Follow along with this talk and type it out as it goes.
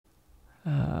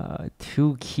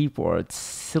Two keyboards.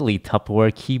 Silly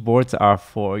Tupperware keyboards are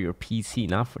for your PC,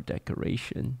 not for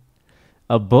decoration.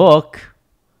 A book.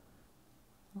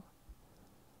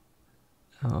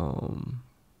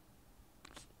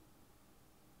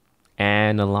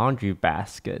 And a laundry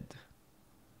basket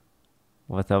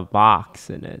with a box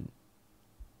in it.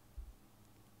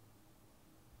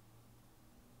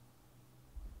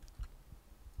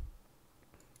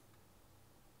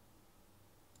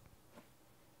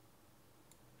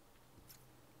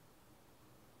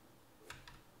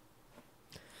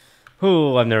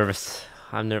 Ooh, I'm nervous.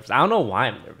 I'm nervous. I don't know why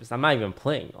I'm nervous. I'm not even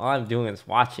playing. All I'm doing is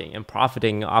watching and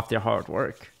profiting off their hard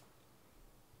work.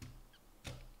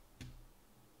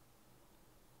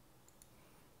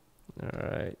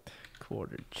 Alright.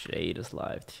 Quarterjade is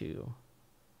live too.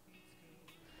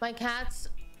 My cat's...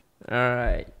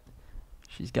 Alright.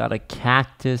 She's got a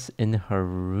cactus in her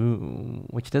room,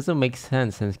 which doesn't make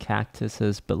sense since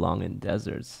cactuses belong in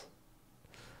deserts.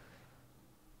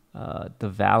 The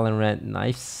Valorant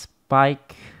knife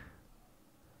spike.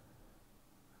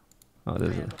 Oh, there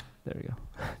we go.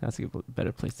 That's a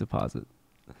better place to pause it.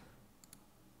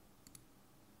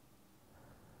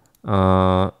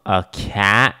 A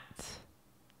cat.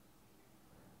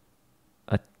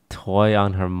 A toy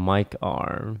on her mic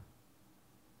arm.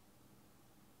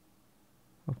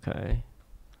 Okay.